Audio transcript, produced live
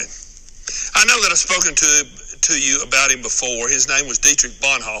I know that I've spoken to you about him before. His name was Dietrich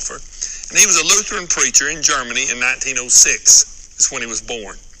Bonhoeffer, and he was a Lutheran preacher in Germany in 1906. That's when he was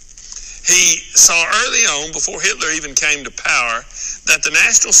born. He saw early on, before Hitler even came to power, that the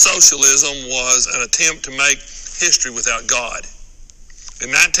National Socialism was an attempt to make history without God.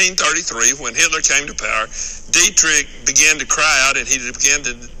 In 1933, when Hitler came to power, Dietrich began to cry out and he began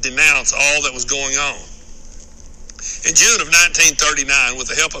to denounce all that was going on. In June of 1939, with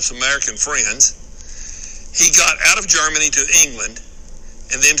the help of some American friends, he got out of Germany to England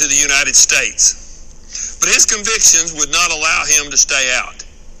and then to the United States. But his convictions would not allow him to stay out.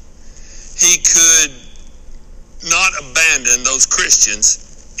 He could not abandon those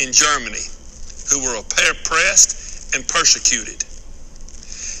Christians in Germany who were oppressed and persecuted.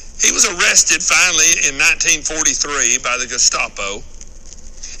 He was arrested finally in 1943 by the Gestapo,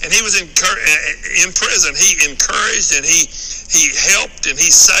 and he was in prison. He encouraged and he helped and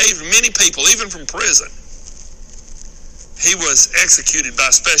he saved many people, even from prison. He was executed by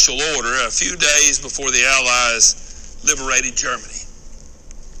special order a few days before the Allies liberated Germany.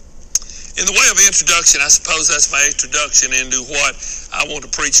 In the way of introduction, I suppose that's my introduction into what I want to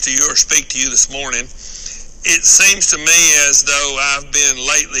preach to you or speak to you this morning. It seems to me as though I've been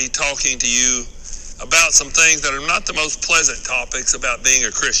lately talking to you about some things that are not the most pleasant topics about being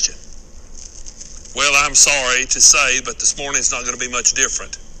a Christian. Well, I'm sorry to say, but this morning it's not going to be much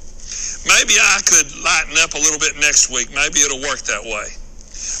different. Maybe I could lighten up a little bit next week. Maybe it'll work that way.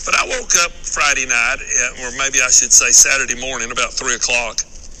 But I woke up Friday night, or maybe I should say Saturday morning, about 3 o'clock,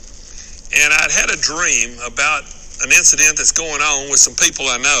 and I'd had a dream about an incident that's going on with some people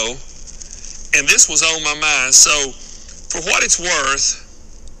I know. And this was on my mind. So, for what it's worth,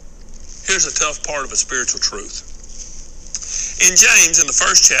 here's a tough part of a spiritual truth. In James, in the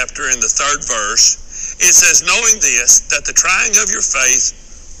 1st chapter, in the 3rd verse, it says, knowing this, that the trying of your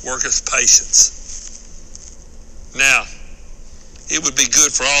faith worketh patience. Now, it would be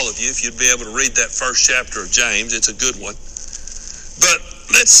good for all of you if you'd be able to read that 1st chapter of James. It's a good one. But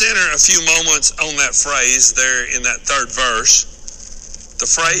let's center a few moments on that phrase there in that 3rd verse. The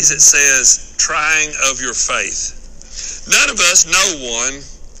phrase that says, trying of your faith. None of us, no one,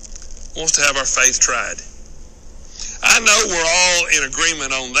 wants to have our faith tried. I know we're all in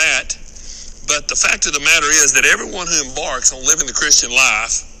agreement on that, but the fact of the matter is that everyone who embarks on living the Christian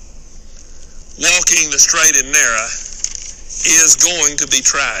life, walking the straight and narrow, is going to be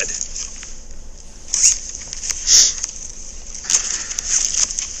tried.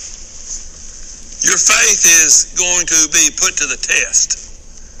 Your faith is going to be put to the test.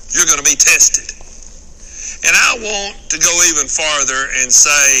 You're going to be tested. And I want to go even farther and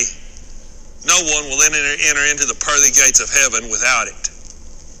say, no one will enter into the pearly gates of heaven without it.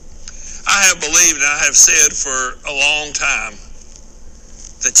 I have believed and I have said for a long time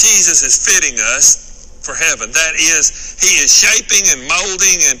that Jesus is fitting us for heaven. That is, he is shaping and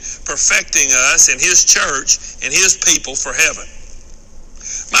molding and perfecting us and his church and his people for heaven.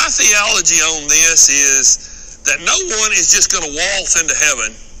 My theology on this is that no one is just going to waltz into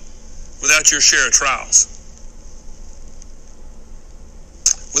heaven without your share of trials,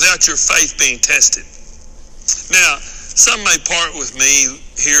 without your faith being tested. Now, some may part with me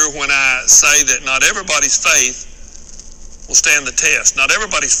here when I say that not everybody's faith will stand the test. Not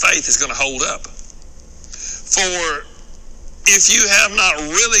everybody's faith is going to hold up. For if you have not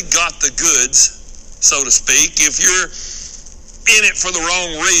really got the goods, so to speak, if you're in it for the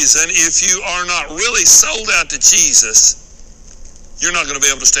wrong reason, if you are not really sold out to Jesus, you're not going to be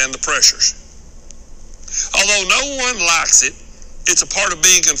able to stand the pressures. Although no one likes it, it's a part of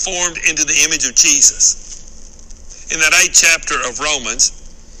being conformed into the image of Jesus. In that 8th chapter of Romans,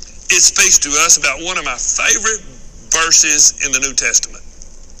 it speaks to us about one of my favorite verses in the New Testament.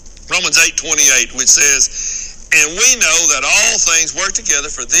 Romans 8:28, which says, and we know that all things work together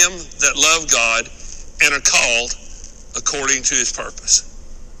for them that love God and are called according to his purpose.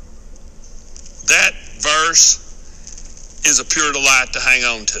 That verse is a pure delight to hang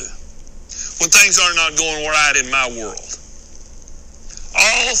on to. When things are not going right in my world,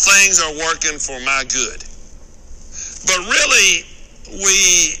 all things are working for my good. But really,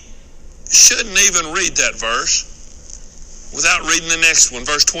 we shouldn't even read that verse without reading the next one,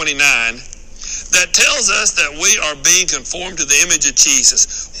 verse 29, that tells us that we are being conformed to the image of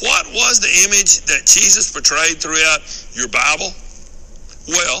Jesus. What was the image that Jesus portrayed throughout your Bible?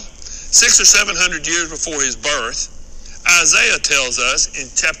 Well, 600 or 700 years before his birth, Isaiah tells us in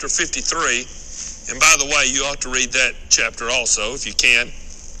chapter 53, and by the way, you ought to read that chapter also if you can.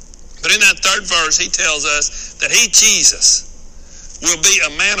 But in that 3rd verse, he tells us that he, Jesus, will be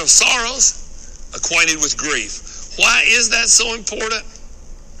a man of sorrows, acquainted with grief. Why is that so important?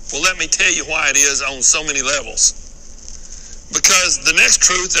 Well, let me tell you why it is on so many levels. Because the next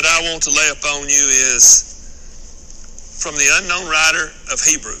truth that I want to lay upon you is from the unknown writer of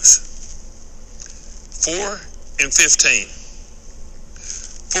Hebrews 4:15.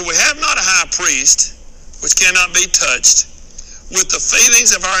 For we have not a high priest which cannot be touched with the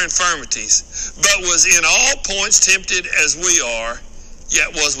feelings of our infirmities, but was in all points tempted as we are, yet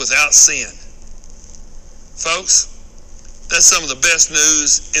was without sin. Folks, that's some of the best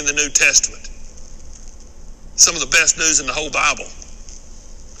news in the New Testament. Some of the best news in the whole Bible.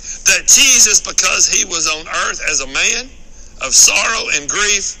 That Jesus, because he was on earth as a man of sorrow and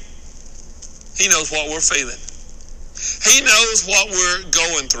grief, he knows what we're feeling. He knows what we're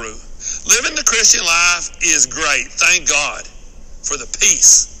going through. Living the Christian life is great. Thank God for the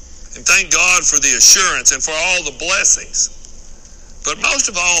peace. And thank God for the assurance and for all the blessings. But most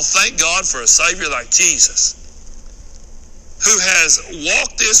of all, thank God for a Savior like Jesus, who has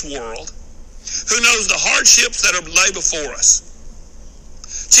walked this world, who knows the hardships that are lay before us.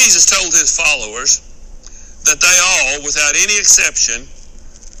 Jesus told his followers that they all, without any exception,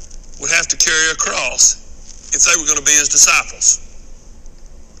 would have to carry a cross if they were going to be his disciples.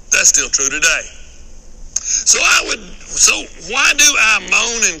 That's still true today. So why do I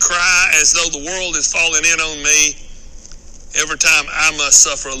moan and cry as though the world is falling in on me every time I must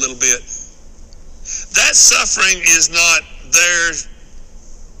suffer a little bit? That suffering is not there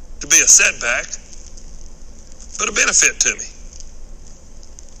to be a setback, but a benefit to me.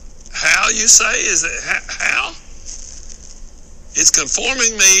 How, you say? Is it how? It's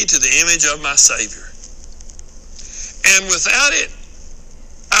conforming me to the image of my Savior. And without it,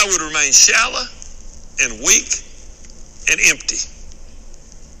 I would remain shallow and weak and empty.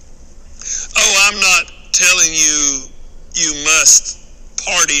 Oh, I'm not telling you you must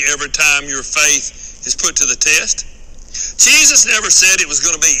party every time your faith is put to the test. Jesus never said it was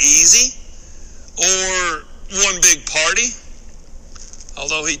going to be easy or one big party,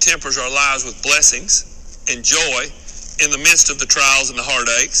 although he tempers our lives with blessings and joy in the midst of the trials and the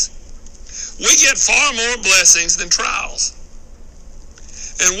heartaches. We get far more blessings than trials.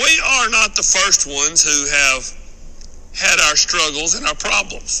 And we are not the first ones who have had our struggles and our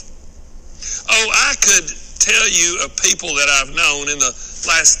problems. Oh, I could tell you of people that I've known in the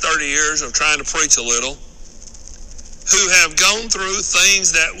last 30 years of trying to preach a little, who have gone through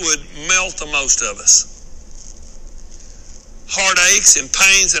things that would melt the most of us. Heartaches and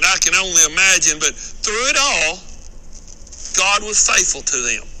pains that I can only imagine, but through it all, God was faithful to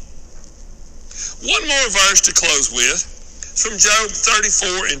them. One more verse to close with. It's from Job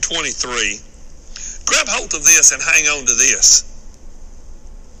 34:23. Grab hold of this and hang on to this.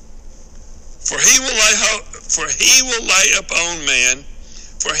 For he will lay upon man,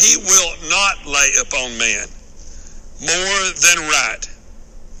 for he will not lay upon man more than right,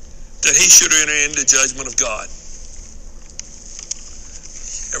 that he should enter into judgment of God.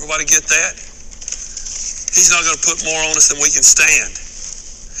 Everybody get that? He's not going to put more on us than we can stand.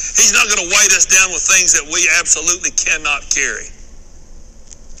 He's not going to weight us down with things that we absolutely cannot carry.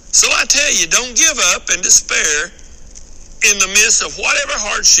 So I tell you, don't give up and despair in the midst of whatever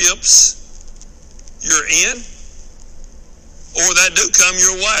hardships you're in or that do come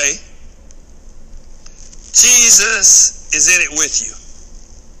your way. Jesus is in it with you.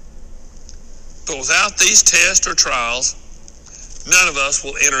 But without these tests or trials, none of us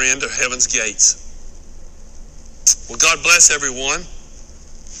will enter into heaven's gates. Well, God bless everyone.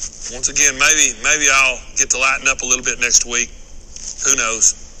 Once again, maybe I'll get to lighten up a little bit next week. Who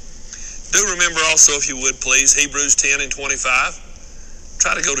knows? Do remember also, if you would please, Hebrews 10:25.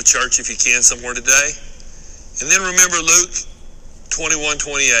 Try to go to church if you can somewhere today. And then remember Luke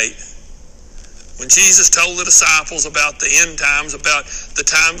 21:28. When Jesus told the disciples about the end times, about the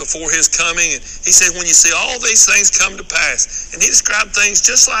time before his coming, and he said, when you see all these things come to pass, and he described things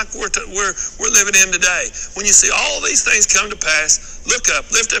just like we're living in today. When you see all these things come to pass, look up,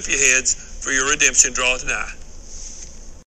 lift up your heads, for your redemption draweth nigh.